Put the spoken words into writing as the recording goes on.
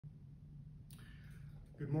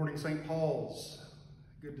Good morning, St. Paul's.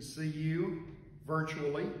 Good to see you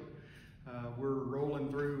virtually. We're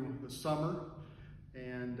rolling through the summer,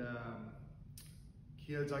 and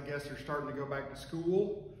kids, I guess, are starting to go back to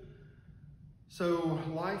school. So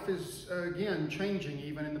life is, again, changing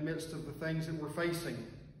even in the midst of the things that we're facing.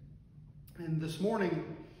 And this morning,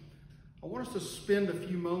 I want us to spend a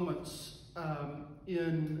few moments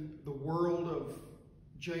in the world of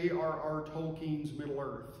J.R.R. Tolkien's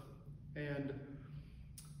Middle-earth. And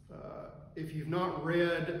if you've not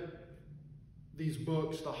read these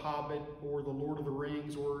books, The Hobbit or The Lord of the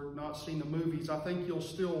Rings, or not seen the movies, I think you'll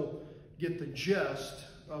still get the gist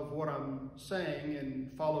of what I'm saying and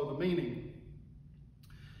follow the meaning.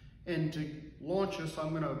 And to launch us,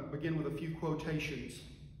 I'm going to begin with a few quotations.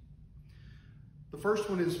 The first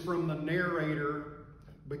one is from the narrator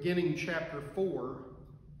beginning chapter 4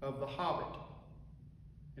 of The Hobbit.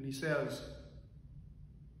 And he says,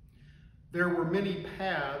 "There were many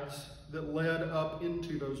paths that led up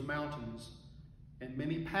into those mountains, and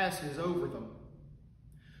many passes over them.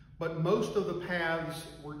 But most of the paths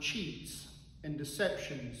were cheats and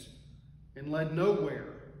deceptions, and led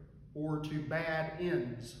nowhere or to bad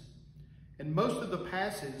ends. And most of the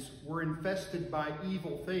passes were infested by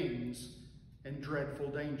evil things and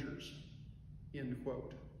dreadful dangers." End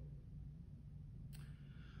quote.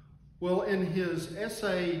 Well, in his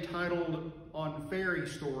essay titled On Fairy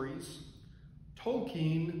Stories,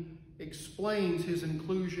 Tolkien explains his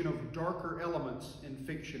inclusion of darker elements in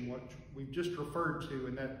fiction, what we've just referred to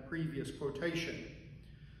in that previous quotation.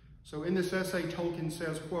 So in this essay, Tolkien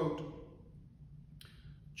says, quote,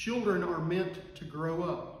 "Children are meant to grow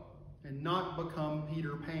up and not become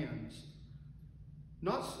Peter Pans,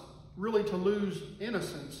 not really to lose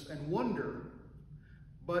innocence and wonder,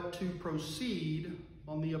 but to proceed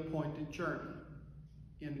on the appointed journey."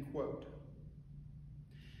 End quote.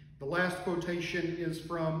 The last quotation is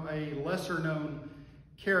from a lesser-known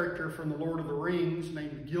character from The Lord of the Rings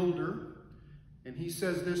named Gilder, and he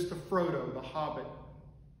says this to Frodo, the Hobbit,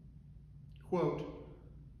 quote,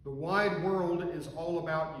 "The wide world is all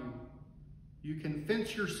about you. You can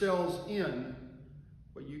fence yourselves in,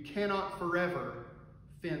 but you cannot forever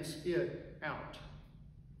fence it out."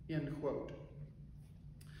 End quote.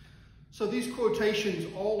 So these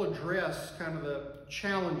quotations all address kind of the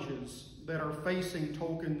challenges that are facing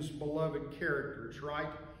Tolkien's beloved characters,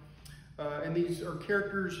 right? And these are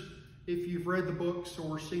characters, if you've read the books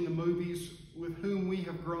or seen the movies, with whom we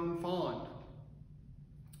have grown fond.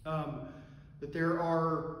 That there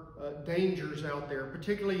are dangers out there,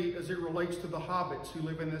 particularly as it relates to the hobbits who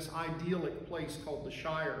live in this idyllic place called the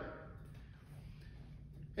Shire.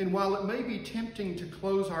 And while it may be tempting to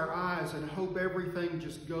close our eyes and hope everything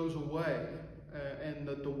just goes away and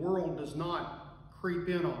that the world does not creep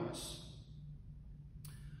in on us,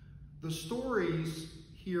 the stories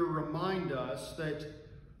here remind us that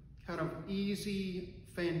kind of easy,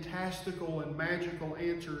 fantastical, and magical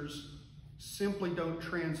answers simply don't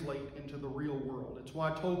translate into the real world. It's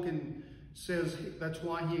why Tolkien says that's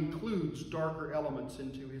why he includes darker elements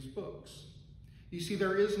into his books. You see,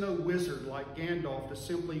 there is no wizard like Gandalf to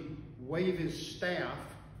simply wave his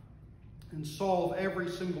staff and solve every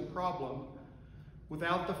single problem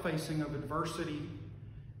without the facing of adversity,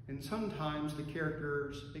 and sometimes the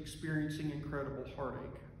characters experiencing incredible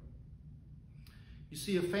heartache. You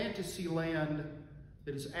see, a fantasy land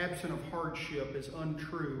that is absent of hardship is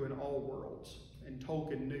untrue in all worlds, and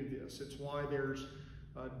Tolkien knew this. It's why there's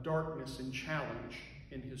darkness and challenge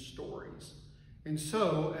in his stories. And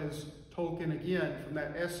so, as Tolkien, again, from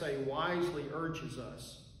that essay, wisely urges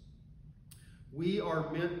us, we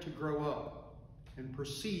are meant to grow up and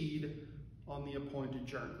proceed on the appointed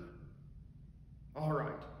journey. All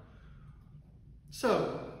right.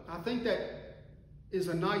 So, I think that is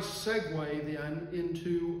a nice segue then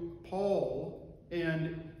into Paul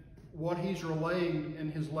and what he's relaying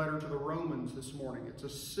in his letter to the Romans this morning. It's a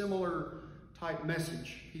similar type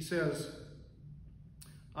message. He says,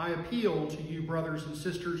 "I appeal to you, brothers and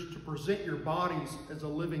sisters, to present your bodies as a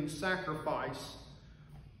living sacrifice.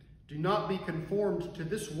 Do not be conformed to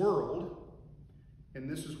this world." And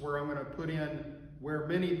this is where I'm going to put in, "where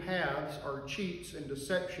many paths are cheats and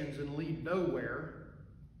deceptions and lead nowhere,"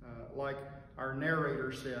 like our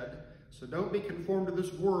narrator said. So don't be conformed to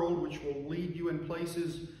this world, which will lead you in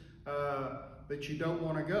places that you don't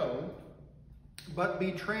want to go, but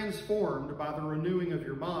be transformed by the renewing of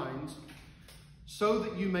your minds, so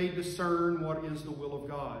that you may discern what is the will of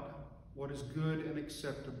God, what is good and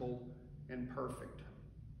acceptable and perfect.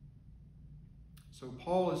 So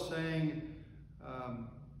Paul is saying,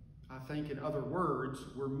 I think in other words,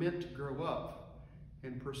 we're meant to grow up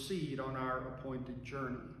and proceed on our appointed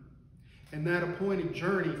journey. And that appointed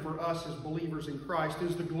journey for us as believers in Christ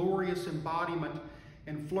is the glorious embodiment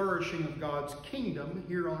and flourishing of God's kingdom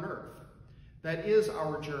here on earth. That is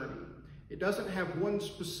our journey. It doesn't have one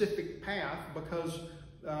specific path because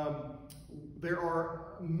there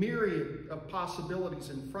are myriad of possibilities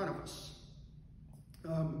in front of us.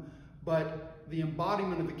 But the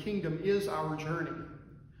embodiment of the kingdom is our journey.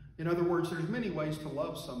 In other words, there's many ways to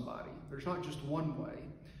love somebody. There's not just one way.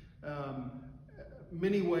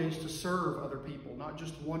 Many ways to serve other people, not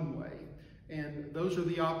just one way. And those are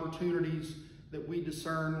the opportunities that we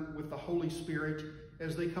discern with the Holy Spirit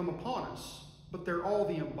as they come upon us. But they're all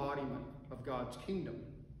the embodiment of God's kingdom.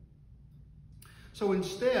 So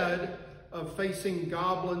instead of facing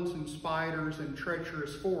goblins and spiders and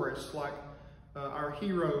treacherous forests like our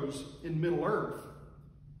heroes in Middle-earth,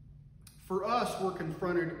 for us, we're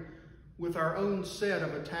confronted with our own set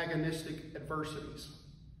of antagonistic adversities.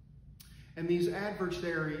 And these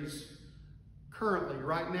adversaries currently,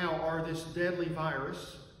 right now, are this deadly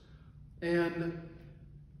virus and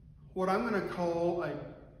what I'm going to call a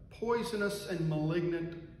poisonous and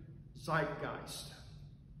malignant zeitgeist.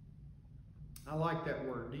 I like that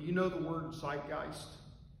word. Do you know the word zeitgeist?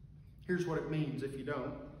 Here's what it means if you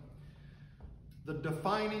don't. The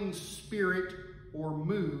defining spirit or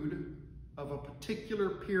mood of a particular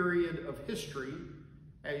period of history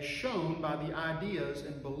as shown by the ideas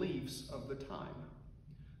and beliefs of the time.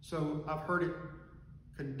 So I've heard it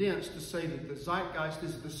condensed to say that the zeitgeist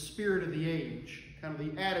is the spirit of the age, kind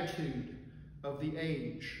of the attitude of the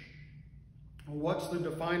age. What's the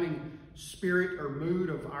defining spirit or mood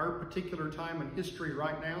of our particular time in history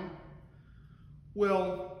right now?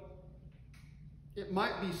 Well, it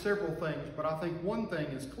might be several things, but I think one thing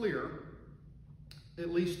is clear,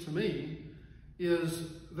 at least to me,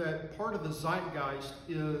 is that part of the zeitgeist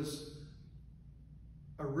is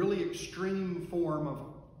a really extreme form of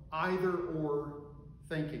either or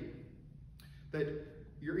thinking. That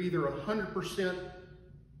you're either 100%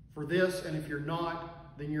 for this, and if you're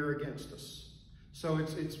not, then you're against us. So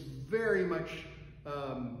it's very much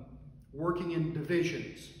working in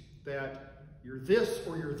divisions, that you're this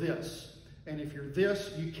or you're this. And if you're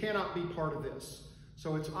this, you cannot be part of this.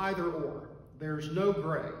 So it's either or. There's no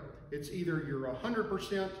gray. It's either you're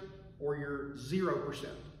 100% or you're 0%.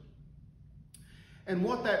 And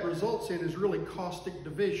what that results in is really caustic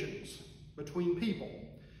divisions between people.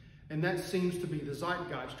 And that seems to be the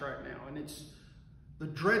zeitgeist right now. And it's the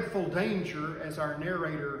dreadful danger, as our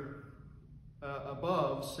narrator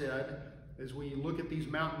above said, as we look at these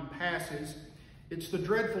mountain passes, it's the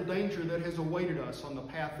dreadful danger that has awaited us on the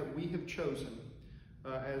path that we have chosen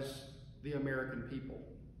as the American people.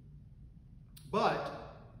 But,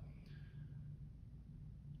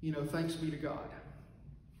 you know, thanks be to God.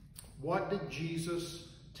 What did Jesus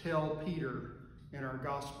tell Peter in our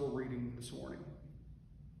gospel reading this morning?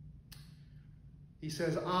 He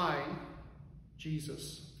says, I,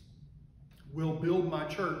 Jesus, will build my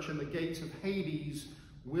church, and the gates of Hades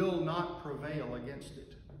will not prevail against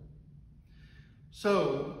it.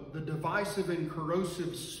 So, the divisive and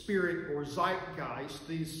corrosive spirit or zeitgeist,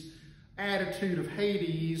 this attitude of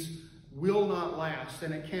Hades, will not last,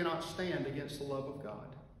 and it cannot stand against the love of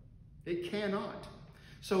God. It cannot.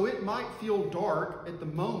 So it might feel dark at the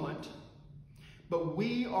moment, but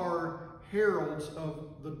we are heralds of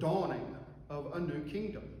the dawning of a new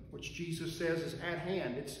kingdom, which Jesus says is at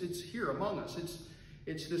hand. It's here among us.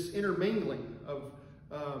 It's this intermingling of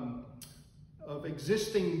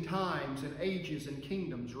existing times and ages and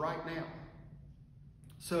kingdoms right now.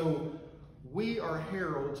 So we are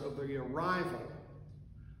heralds of the arrival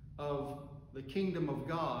of the kingdom of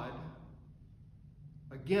God,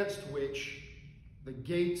 against which the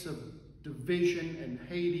gates of division and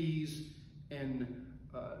Hades and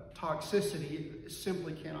toxicity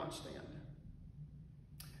simply cannot stand.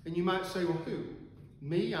 And you might say, well, who?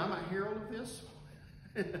 Me? I'm a herald of this?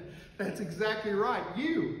 That's exactly right.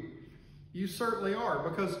 You certainly are.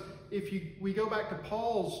 Because if we go back to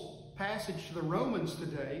Paul's passage to the Romans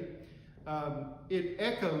today, it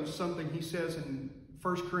echoes something he says in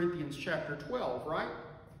 1 Corinthians chapter 12, right?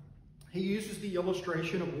 He uses the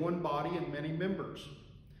illustration of one body and many members.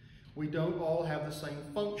 We don't all have the same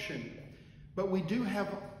function, but we do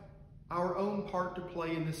have our own part to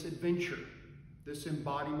play in this adventure, this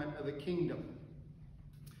embodiment of the kingdom,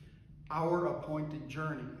 our appointed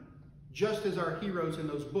journey. Just as our heroes in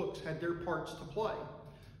those books had their parts to play,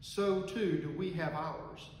 so too do we have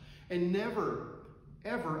ours. And never,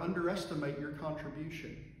 ever underestimate your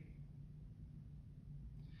contribution.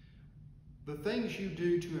 The things you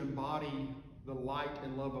do to embody the light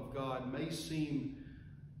and love of God may seem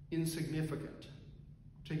insignificant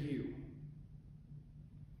to you.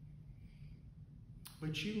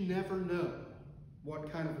 But you never know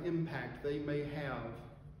what kind of impact they may have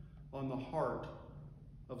on the heart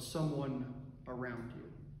of someone around you.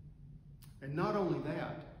 And not only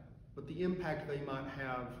that, but the impact they might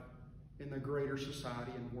have in the greater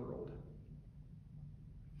society and world.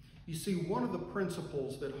 You see, one of the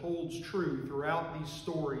principles that holds true throughout these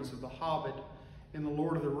stories of The Hobbit and The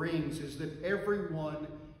Lord of the Rings is that everyone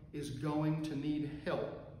is going to need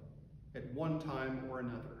help at one time or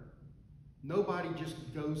another. Nobody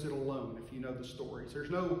just goes it alone, if you know the stories. There's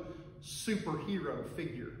no superhero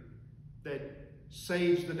figure that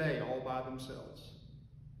saves the day all by themselves.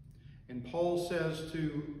 And Paul says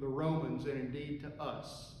to the Romans, and indeed to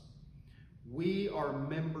us, we are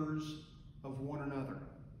members of one another.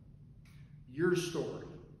 Your story,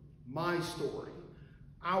 my story,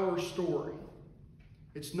 our story.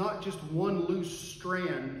 It's not just one loose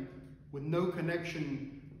strand with no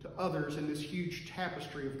connection to others in this huge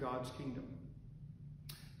tapestry of God's kingdom.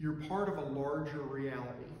 You're part of a larger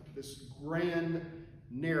reality, this grand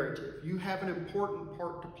narrative. You have an important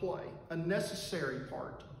part to play, a necessary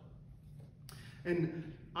part.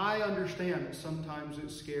 And I understand that sometimes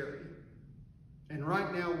it's scary. And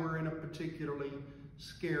right now we're in a particularly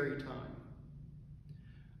scary time.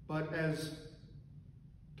 But as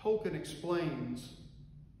Tolkien explains,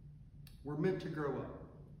 we're meant to grow up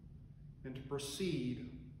and to proceed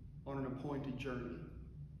on an appointed journey.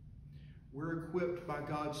 We're equipped by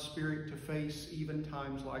God's Spirit to face even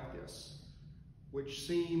times like this, which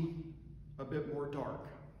seem a bit more dark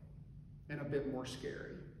and a bit more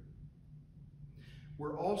scary.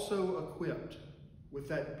 We're also equipped with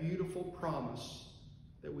that beautiful promise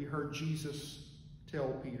that we heard Jesus tell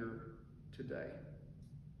Peter today.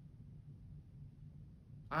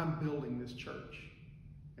 I'm building this church,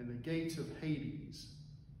 and the gates of Hades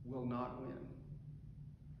will not win.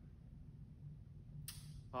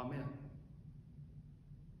 Amen.